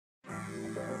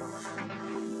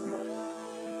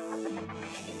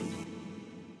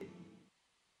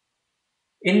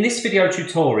In this video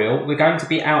tutorial, we're going to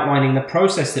be outlining the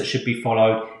process that should be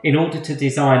followed in order to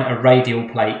design a radial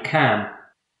plate cam.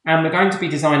 And we're going to be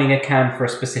designing a cam for a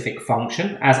specific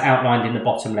function, as outlined in the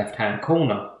bottom left-hand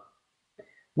corner.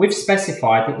 We've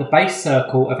specified that the base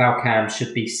circle of our cam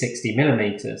should be 60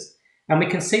 millimeters, and we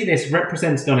can see this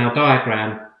represented on our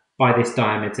diagram by this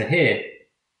diameter here.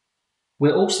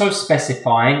 We're also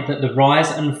specifying that the rise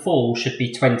and fall should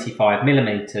be 25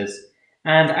 millimeters,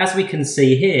 and as we can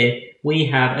see here, we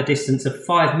have a distance of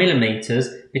 5 millimeters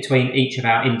between each of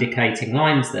our indicating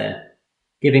lines there,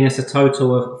 giving us a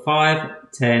total of 5,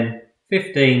 10,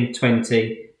 15,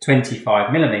 20,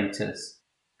 25 millimeters.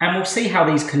 And we'll see how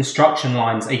these construction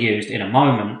lines are used in a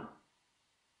moment.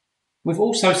 We've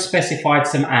also specified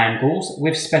some angles.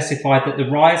 We've specified that the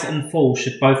rise and fall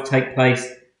should both take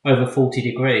place over 40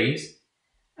 degrees.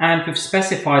 And we've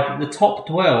specified that the top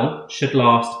dwell should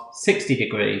last 60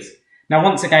 degrees. Now,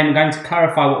 once again, we're going to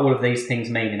clarify what all of these things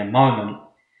mean in a moment.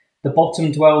 The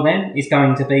bottom dwell then is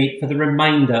going to be for the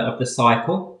remainder of the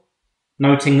cycle,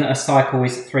 noting that a cycle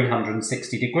is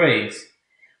 360 degrees.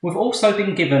 We've also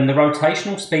been given the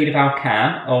rotational speed of our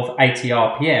cam of 80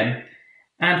 RPM,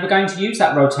 and we're going to use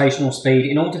that rotational speed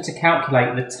in order to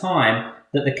calculate the time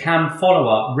that the cam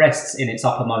follower rests in its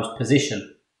uppermost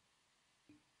position.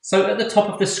 So at the top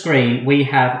of the screen, we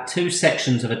have two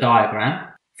sections of a diagram.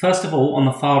 First of all, on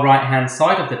the far right-hand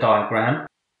side of the diagram,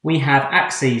 we have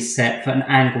axes set for an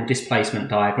angle displacement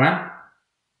diagram.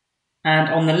 And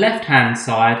on the left-hand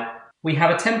side, we have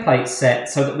a template set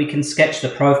so that we can sketch the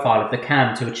profile of the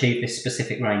cam to achieve this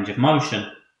specific range of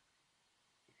motion.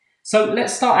 So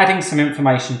let's start adding some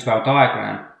information to our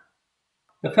diagram.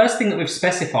 The first thing that we've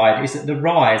specified is that the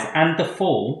rise and the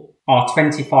fall are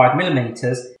 25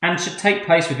 millimeters and should take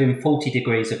place within 40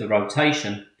 degrees of the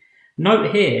rotation.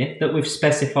 Note here that we've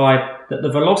specified that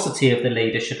the velocity of the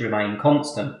leader should remain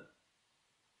constant.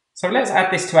 So let's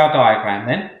add this to our diagram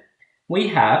then. We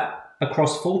have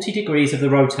across 40 degrees of the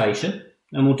rotation,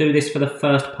 and we'll do this for the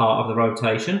first part of the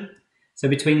rotation. So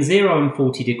between 0 and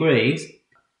 40 degrees,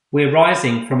 we're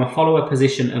rising from a follower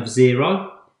position of 0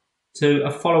 to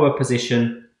a follower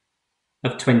position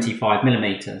of 25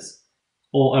 millimeters,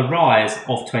 or a rise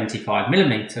of 25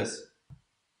 millimeters.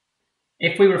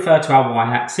 If we refer to our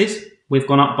y-axis, we've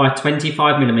gone up by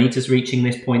 25 millimeters reaching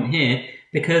this point here,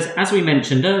 because as we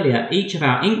mentioned earlier, each of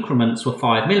our increments were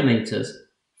 5 millimeters.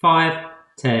 5,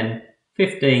 10,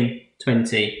 15,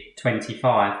 20,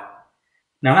 25.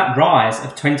 Now that rise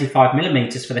of 25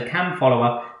 millimeters for the cam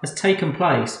follower has taken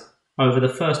place over the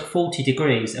first 40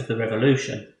 degrees of the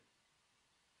revolution.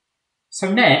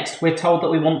 So next, we're told that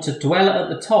we want to dwell at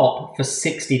the top for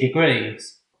 60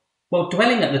 degrees. Well,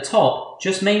 dwelling at the top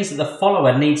just means that the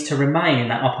follower needs to remain in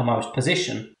that uppermost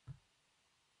position.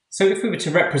 So if we were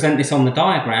to represent this on the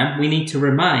diagram, we need to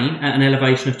remain at an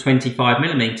elevation of 25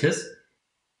 millimeters,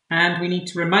 and we need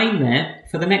to remain there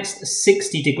for the next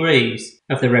 60 degrees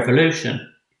of the revolution.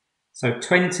 So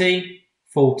 20,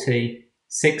 40,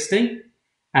 60,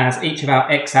 as each of our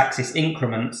x-axis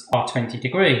increments are 20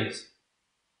 degrees.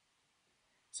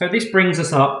 So this brings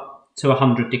us up to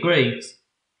 100 degrees.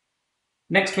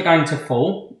 Next we're going to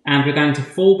fall, and we're going to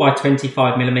fall by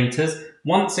 25 millimeters,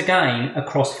 once again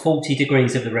across 40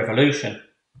 degrees of the revolution.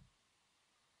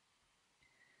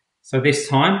 So this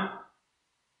time,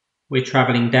 we're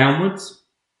travelling downwards,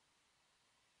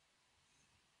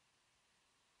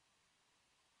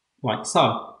 like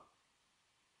so.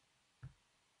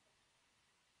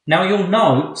 Now you'll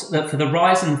note that for the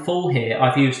rise and fall here,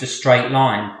 I've used a straight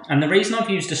line. And the reason I've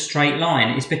used a straight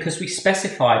line is because we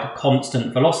specified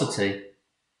constant velocity.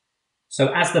 So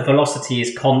as the velocity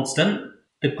is constant,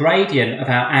 the gradient of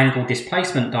our angle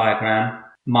displacement diagram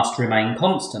must remain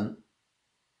constant.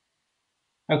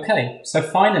 Okay, so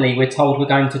finally we're told we're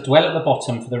going to dwell at the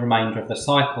bottom for the remainder of the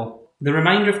cycle. The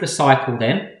remainder of the cycle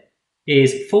then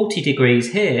is 40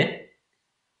 degrees here,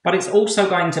 but it's also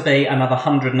going to be another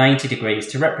 180 degrees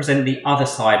to represent the other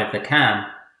side of the cam.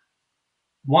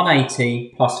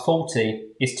 180 plus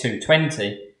 40 is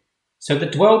 220. So the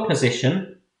dwell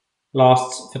position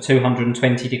lasts for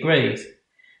 220 degrees.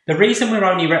 The reason we're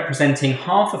only representing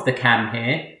half of the cam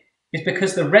here is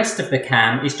because the rest of the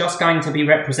cam is just going to be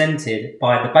represented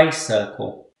by the base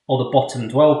circle, or the bottom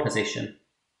dwell position.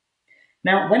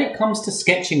 Now, when it comes to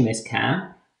sketching this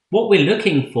cam, what we're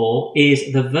looking for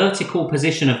is the vertical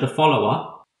position of the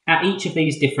follower at each of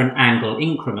these different angle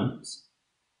increments.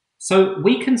 So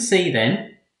we can see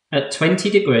then, at 20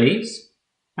 degrees,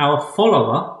 our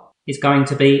follower is going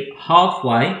to be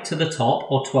halfway to the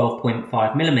top, or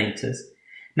 12.5 millimeters.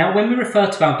 Now, when we refer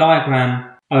to our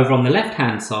diagram over on the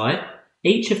left-hand side,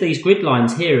 each of these grid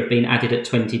lines here have been added at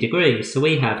 20 degrees. So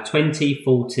we have 20,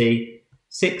 40,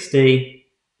 60,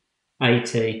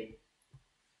 80,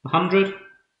 100,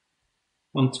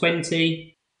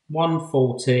 120,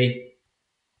 140,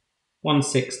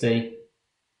 160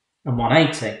 and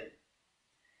 180.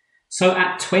 So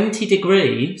at 20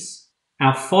 degrees,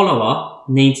 our follower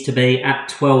needs to be at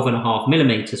 12.5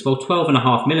 millimeters. Well,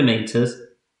 12.5 millimeters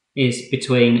is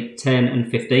between 10 and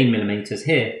 15 millimeters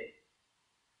here.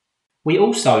 We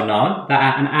also know that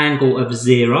at an angle of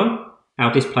 0,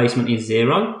 our displacement is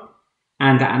 0,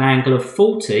 and at an angle of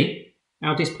 40,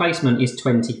 our displacement is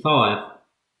 25.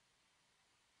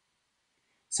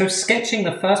 So sketching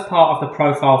the first part of the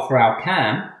profile for our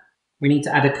cam, we need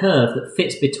to add a curve that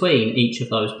fits between each of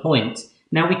those points.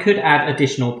 Now we could add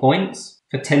additional points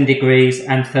for 10 degrees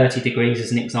and 30 degrees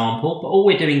as an example, but all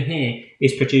we're doing here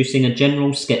is producing a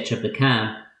general sketch of the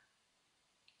cam.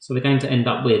 So we're going to end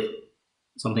up with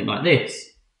something like this.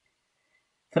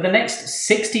 For the next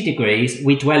 60 degrees,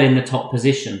 we dwell in the top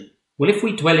position. Well, if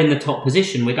we dwell in the top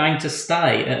position, we're going to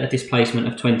stay at a displacement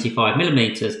of 25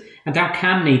 millimeters, and our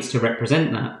cam needs to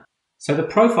represent that. So the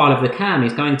profile of the cam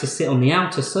is going to sit on the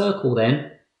outer circle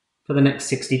then for the next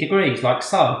 60 degrees, like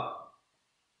so.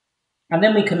 And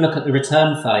then we can look at the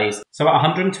return phase. So at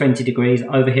 120 degrees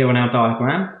over here on our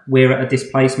diagram, we're at a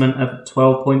displacement of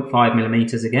 12.5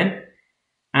 millimeters again.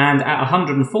 And at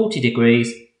 140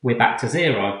 degrees, we're back to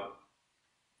 0.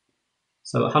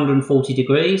 So at 140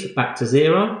 degrees, back to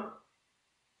 0.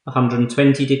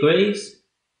 120 degrees,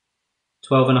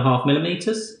 12.5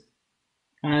 millimeters.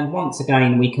 And once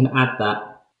again, we can add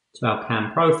that to our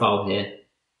cam profile here.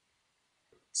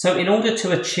 So in order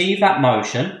to achieve that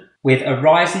motion, with a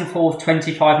rise and fall of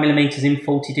 25 millimeters in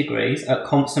 40 degrees at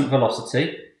constant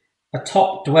velocity, a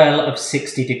top dwell of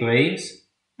 60 degrees,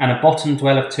 and a bottom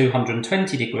dwell of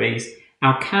 220 degrees,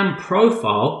 our cam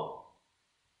profile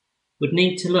would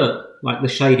need to look like the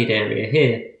shaded area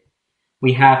here.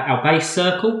 We have our base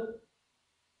circle,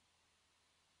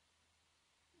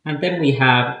 and then we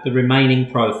have the remaining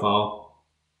profile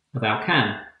of our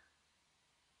cam.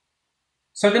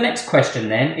 So the next question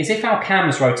then is, if our cam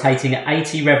is rotating at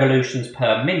 80 revolutions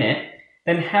per minute,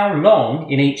 then how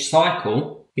long in each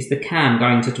cycle is the cam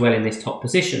going to dwell in this top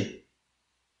position?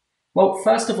 Well,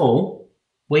 first of all,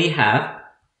 we have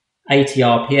 80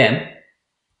 RPM,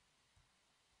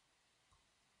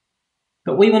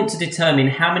 but we want to determine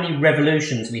how many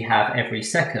revolutions we have every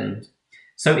second.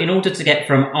 So in order to get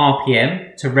from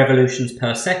RPM to revolutions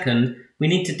per second, we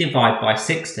need to divide by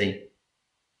 60.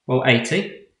 Well,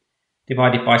 80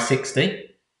 divided by 60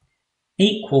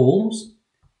 equals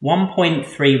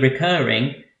 1.3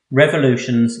 recurring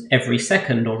revolutions every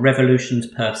second, or revolutions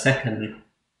per second.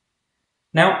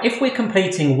 Now, if we're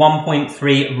completing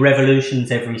 1.3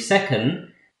 revolutions every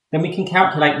second, then we can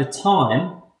calculate the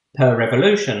time per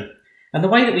revolution. And the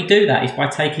way that we do that is by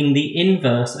taking the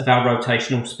inverse of our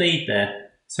rotational speed there.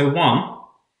 So 1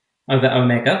 over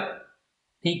omega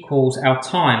equals our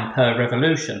time per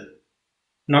revolution.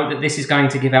 Note that this is going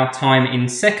to give our time in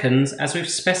seconds, as we've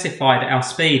specified our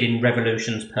speed in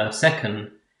revolutions per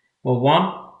second. Well,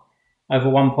 1 over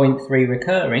 1.3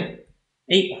 recurring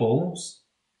equals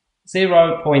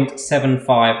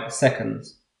 0.75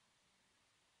 seconds.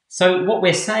 So what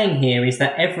we're saying here is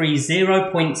that every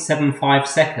 0.75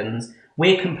 seconds,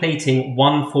 we're completing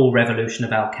one full revolution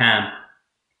of our cam.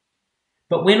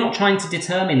 But we're not trying to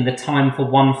determine the time for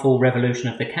one full revolution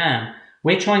of the cam.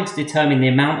 We're trying to determine the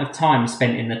amount of time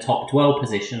spent in the top dwell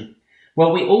position.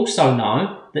 Well, we also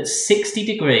know that 60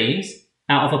 degrees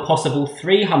out of a possible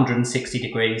 360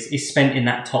 degrees is spent in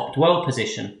that top dwell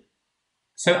position.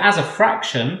 So as a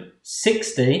fraction,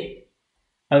 60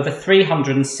 over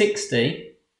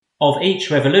 360 of each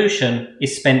revolution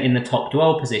is spent in the top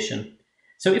dwell position.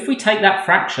 So if we take that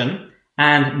fraction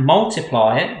and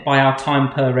multiply it by our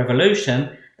time per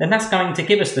revolution, then that's going to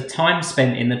give us the time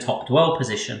spent in the top dwell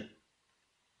position.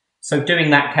 So doing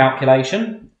that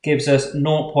calculation gives us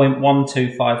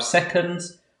 0.125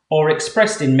 seconds, or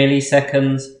expressed in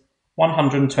milliseconds,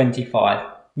 125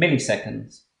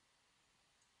 milliseconds.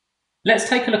 Let's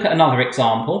take a look at another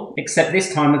example, except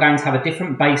this time we're going to have a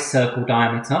different base circle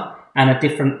diameter and a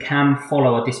different cam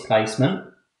follower displacement.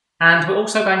 And we're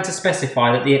also going to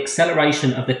specify that the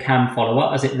acceleration of the cam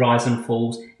follower as it rises and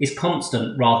falls is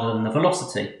constant rather than the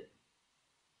velocity.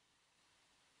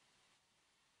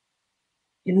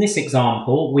 In this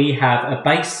example, we have a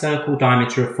base circle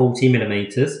diameter of 40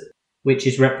 millimeters, which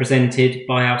is represented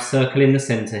by our circle in the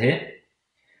center here.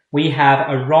 We have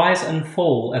a rise and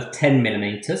fall of 10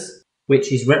 millimeters,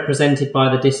 which is represented by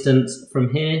the distance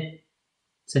from here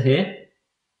to here.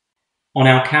 on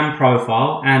our cam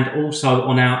profile and also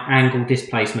on our angle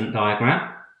displacement diagram.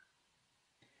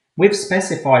 We've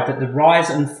specified that the rise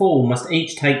and fall must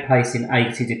each take place in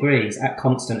 80 degrees at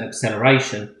constant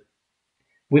acceleration.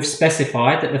 We've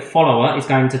specified that the follower is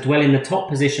going to dwell in the top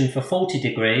position for 40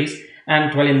 degrees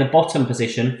and dwell in the bottom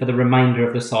position for the remainder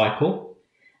of the cycle.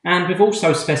 And we've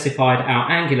also specified our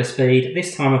angular speed,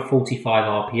 this time of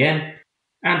 45 RPM,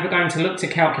 and we're going to look to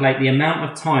calculate the amount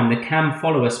of time the cam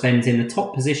follower spends in the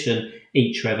top position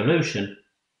each revolution.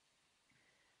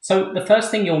 So the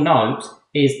first thing you'll note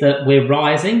is that we're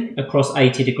rising across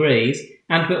 80 degrees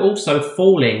and we're also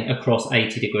falling across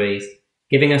 80 degrees,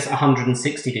 giving us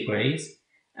 160 degrees,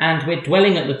 and we're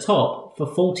dwelling at the top for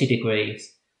 40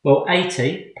 degrees. Well,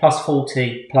 80 plus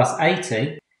 40 plus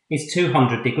 80 is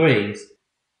 200 degrees.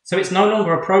 So it's no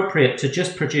longer appropriate to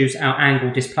just produce our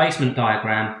angle displacement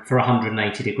diagram for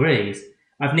 180 degrees.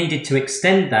 I've needed to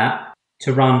extend that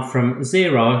to run from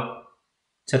 0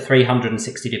 to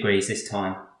 360 degrees this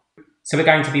time. So we're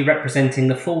going to be representing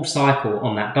the full cycle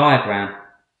on that diagram.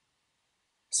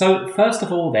 So first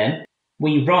of all then,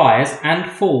 we rise and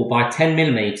fall by 10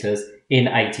 millimeters in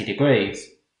 80 degrees.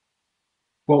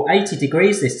 Well, 80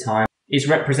 degrees this time is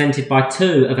represented by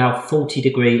two of our 40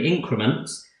 degree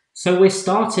increments. So we're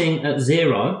starting at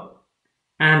 0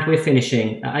 and we're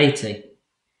finishing at 80.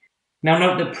 Now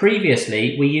note that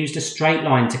previously we used a straight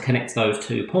line to connect those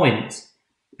 2 points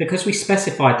because we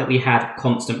specified that we had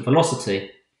constant velocity.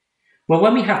 Well,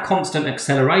 when we have constant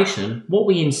acceleration, what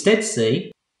we instead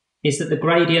see is that the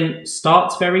gradient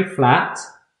starts very flat,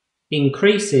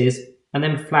 increases, and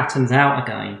then flattens out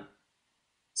again.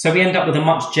 So we end up with a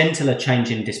much gentler change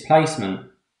in displacement.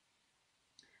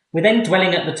 We're then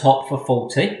dwelling at the top for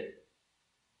 40.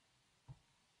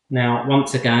 Now,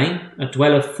 once again, a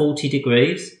dwell of 40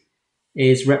 degrees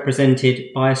is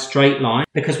represented by a straight line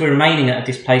because we're remaining at a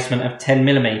displacement of 10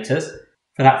 millimeters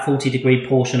for that 40 degree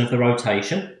portion of the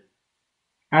rotation.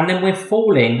 And then we're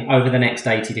falling over the next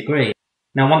 80 degrees.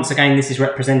 Now, once again, this is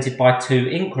represented by two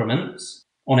increments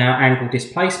on our angle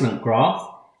displacement graph.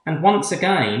 And once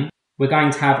again, we're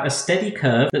going to have a steady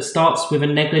curve that starts with a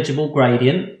negligible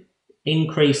gradient,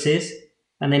 increases,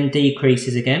 and then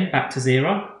decreases again back to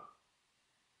 0.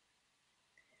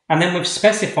 And then we've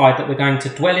specified that we're going to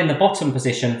dwell in the bottom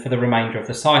position for the remainder of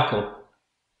the cycle.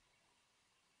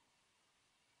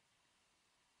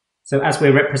 So as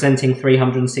we're representing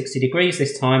 360 degrees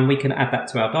this time, we can add that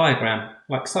to our diagram,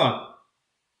 like so.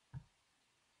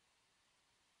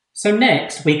 So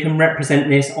next, we can represent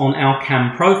this on our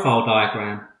cam profile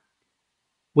diagram.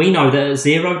 We know that at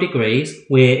 0 degrees,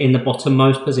 we're in the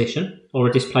bottommost position, or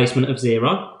a displacement of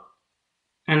 0.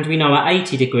 And we know at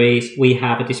 80 degrees, we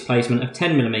have a displacement of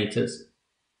 10 millimeters.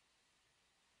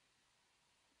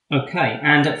 Okay,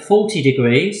 and at 40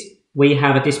 degrees, we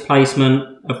have a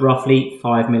displacement of roughly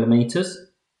 5 millimeters.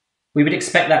 We would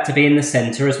expect that to be in the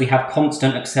center as we have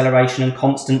constant acceleration and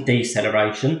constant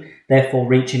deceleration, therefore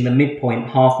reaching the midpoint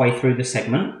halfway through the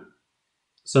segment.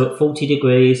 So at 40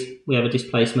 degrees, we have a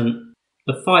displacement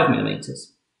of 5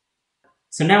 millimeters.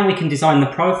 So now we can design the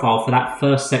profile for that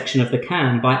first section of the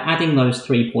cam by adding those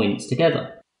 3 points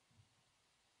together,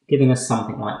 giving us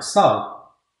something like so.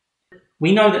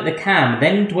 We know that the cam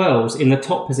then dwells in the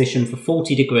top position for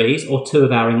 40 degrees, or 2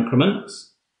 of our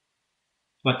increments,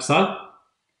 like so.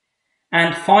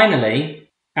 And finally,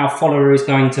 our follower is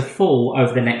going to fall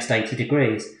over the next 80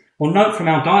 degrees. Well, note from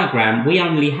our diagram, we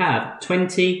only have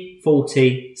 20,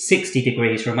 40, 60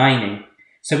 degrees remaining.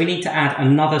 So we need to add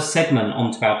another segment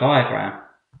onto our diagram.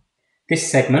 This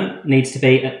segment needs to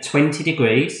be at 20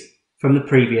 degrees from the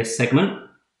previous segment.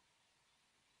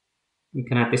 We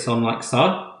can add this on like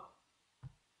so.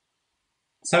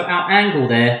 So our angle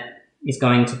there is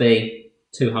going to be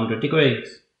 200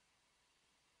 degrees.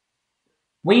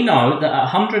 We know that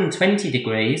at 120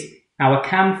 degrees, our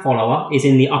cam follower is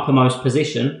in the uppermost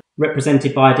position,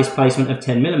 represented by a displacement of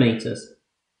 10 millimeters.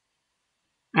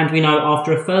 And we know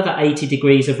after a further 80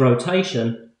 degrees of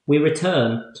rotation, we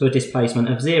return to a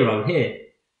displacement of 0 here.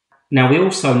 Now we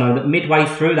also know that midway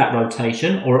through that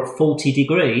rotation, or at 40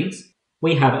 degrees,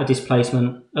 we have a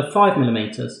displacement of 5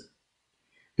 millimeters.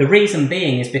 The reason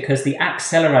being is because the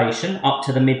acceleration up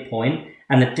to the midpoint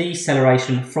and the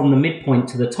deceleration from the midpoint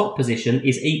to the top position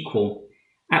is equal.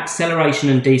 Acceleration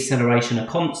and deceleration are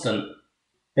constant.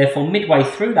 Therefore, midway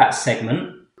through that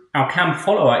segment, our cam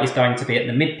follower is going to be at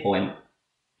the midpoint.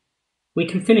 We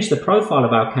can finish the profile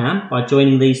of our cam by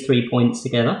joining these 3 points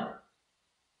together,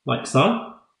 like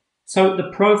so. So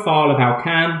the profile of our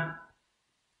cam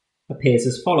appears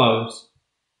as follows.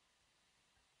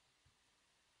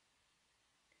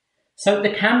 So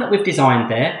the cam that we've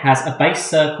designed there has a base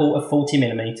circle of 40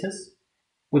 millimeters.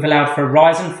 We've allowed for a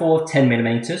rise and fall of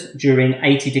 10mm during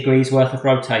 80 degrees worth of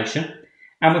rotation,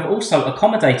 and we've also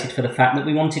accommodated for the fact that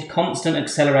we wanted constant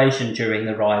acceleration during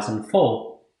the rise and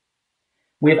fall.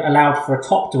 We've allowed for a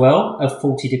top dwell of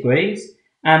 40 degrees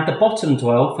and the bottom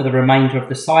dwell for the remainder of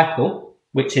the cycle,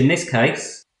 which in this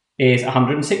case is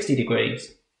 160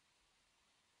 degrees.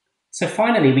 So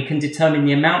finally, we can determine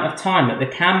the amount of time that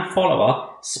the cam follower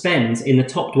spends in the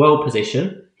top dwell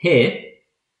position here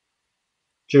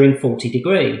during 40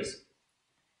 degrees.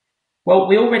 Well,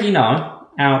 we already know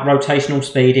our rotational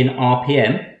speed in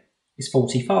RPM is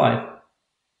 45.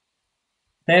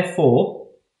 Therefore,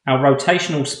 our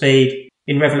rotational speed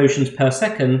in revolutions per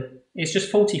second is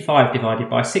just 45 divided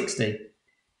by 60.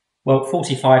 Well,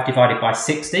 45 divided by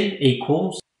 60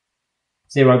 equals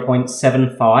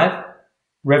 0.75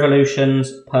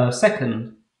 revolutions per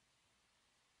second.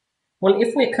 Well,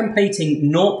 if we're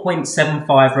completing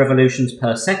 0.75 revolutions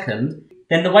per second,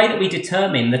 then the way that we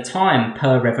determine the time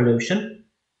per revolution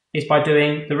is by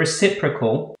doing the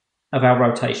reciprocal of our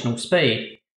rotational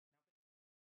speed.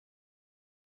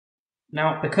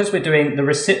 Now, because we're doing the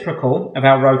reciprocal of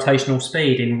our rotational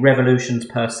speed in revolutions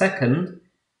per second,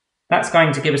 that's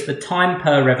going to give us the time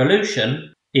per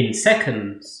revolution in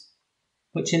seconds,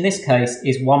 which in this case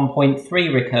is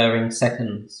 1.3 recurring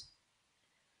seconds.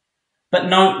 But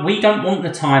no, we don't want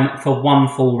the time for one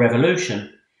full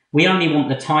revolution. We only want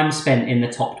the time spent in the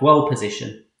top dwell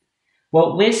position.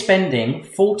 Well, we're spending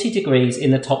 40 degrees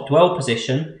in the top dwell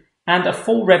position, and a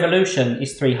full revolution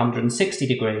is 360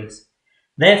 degrees.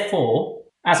 Therefore,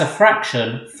 as a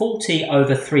fraction, 40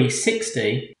 over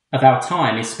 360 of our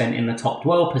time is spent in the top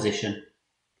dwell position.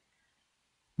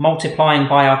 Multiplying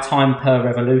by our time per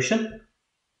revolution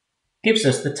gives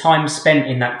us the time spent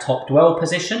in that top dwell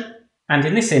position, and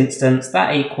in this instance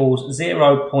that equals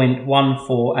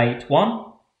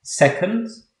 0.1481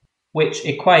 seconds, which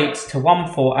equates to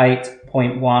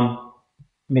 148.1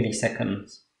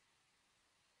 milliseconds.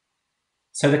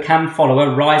 So the cam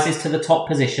follower rises to the top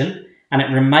position and it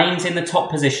remains in the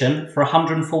top position for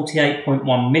 148.1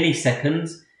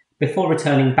 milliseconds before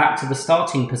returning back to the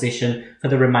starting position for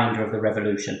the remainder of the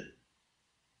revolution.